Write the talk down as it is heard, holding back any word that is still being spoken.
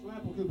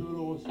un pochino più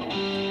veloce.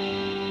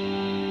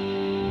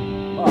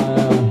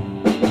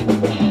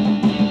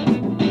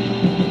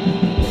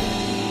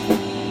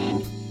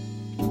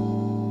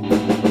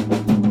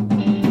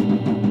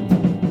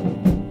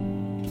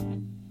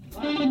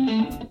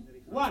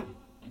 One,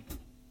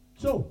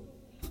 two,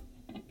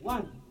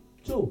 one,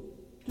 two,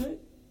 three,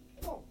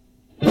 four.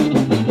 Ooh,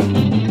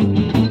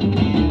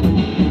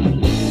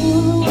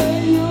 the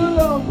way you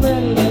love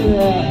me, lady,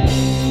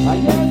 I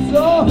get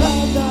so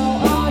high now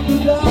I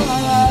could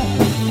die.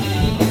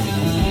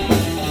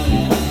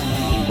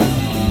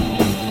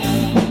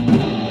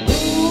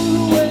 Ooh,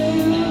 the way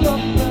you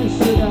love me,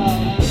 sugar,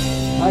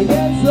 I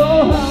get so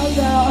high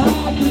now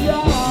I could die.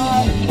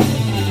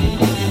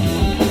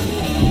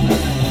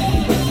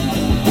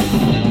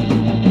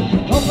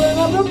 Open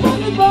up your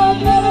pocket, but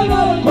let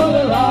another pull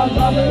it out.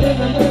 Drop it in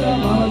the middle,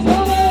 mama,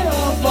 tell me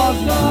I'm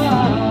fucked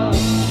now.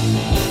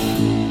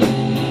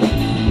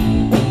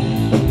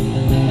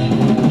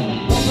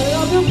 Open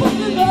up your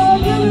pocket, but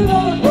let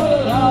another pull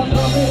it out.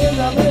 Drop it in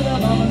the middle,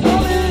 mama,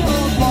 tell me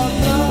I'm fucked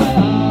now.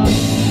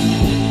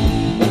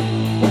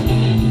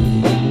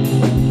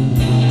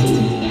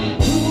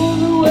 Ooh,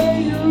 the way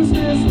you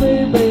kiss me,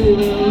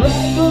 baby,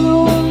 right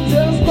balloon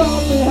just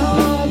from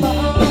behind my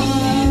eye.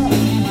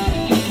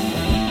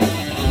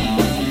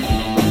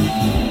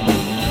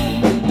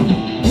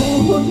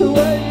 The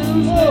way you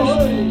say,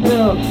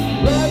 yeah,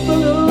 red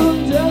balloon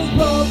just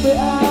from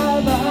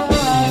behind my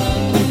eye.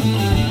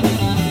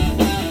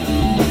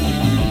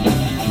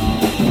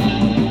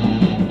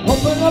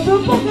 Open up your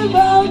fucking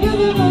mouth, give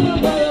it another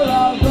better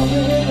out. Drop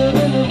it in the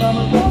middle,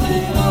 mama, drop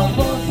it on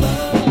both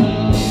sides.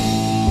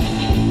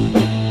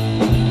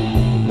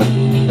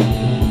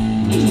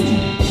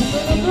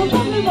 Open up your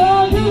fucking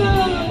mouth, give it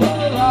another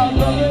better out.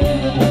 Drop it in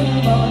the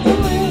middle, mama,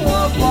 drop it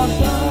on both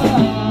sides.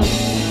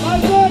 My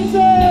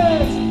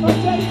voices! My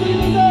taste to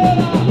the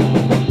data!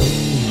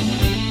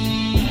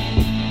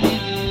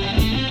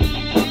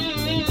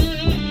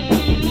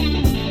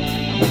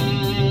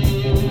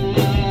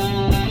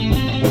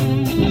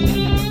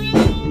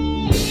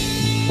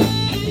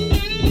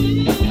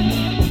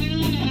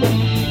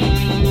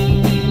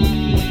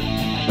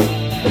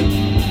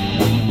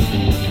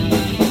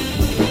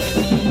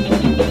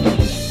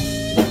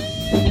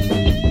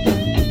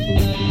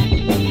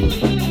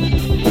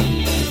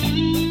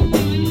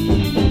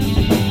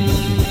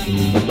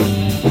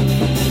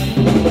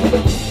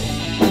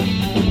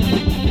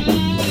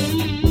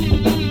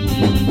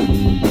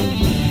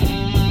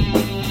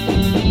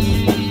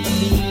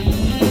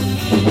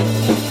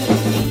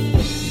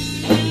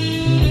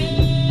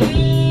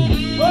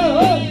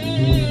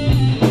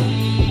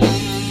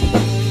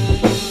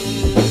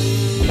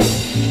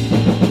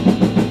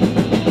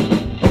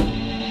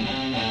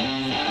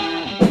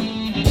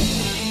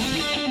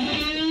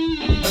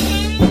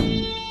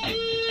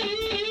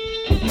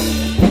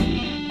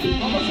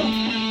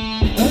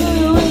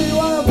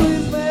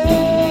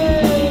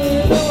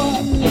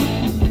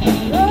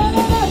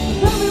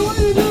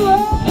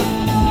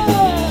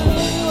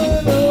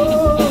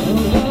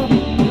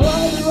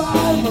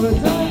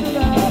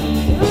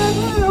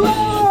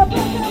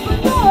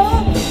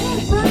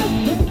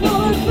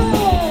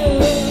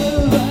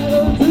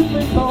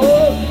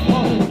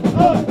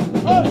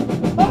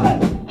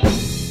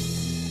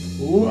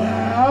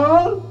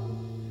 Well,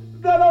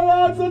 then I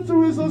answered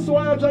to his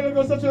swire jacket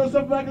goes such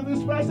yourself back in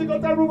this plastic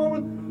on that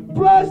woman,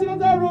 plastic on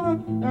that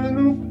woman,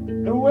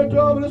 and wake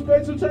up in the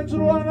space to change to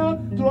run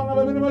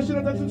avere una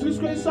macchina da tutti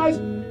square size,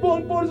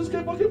 buon forse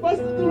che pochi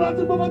basta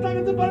durante il momento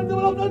che ti pare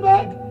develop that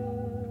back,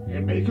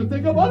 and make you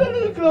think about it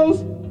in the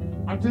clothes,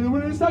 until the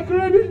women start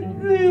craving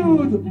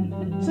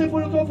nude, say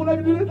for the call for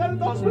like doing that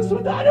endorsement so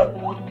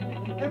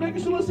and make you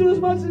so serious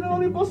much in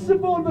only possible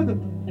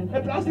involvement,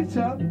 a plastic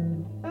chair,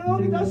 and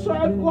only that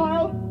stripe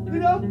while, you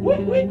know,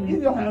 wait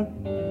in your hand.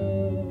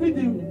 With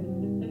you,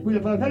 with the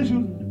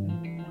plantation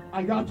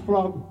I got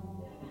from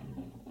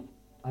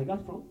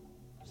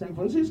San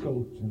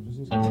Francisco.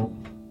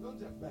 Don't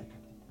just back.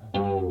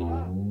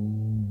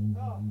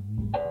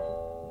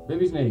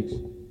 Baby Snakes.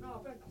 No,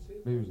 aspetta, sì.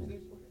 Baby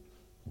Snakes.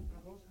 Una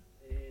cosa?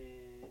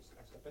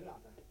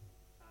 Scappellata.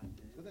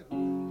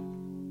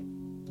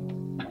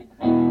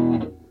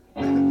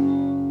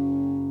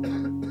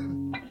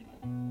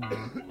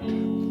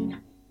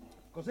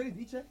 Cosa gli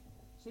dice?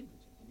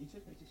 Semplice, gli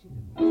dice che ci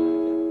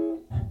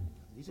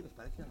dice che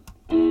sparecchia.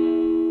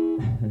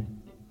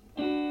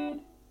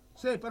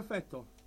 Sì, perfetto.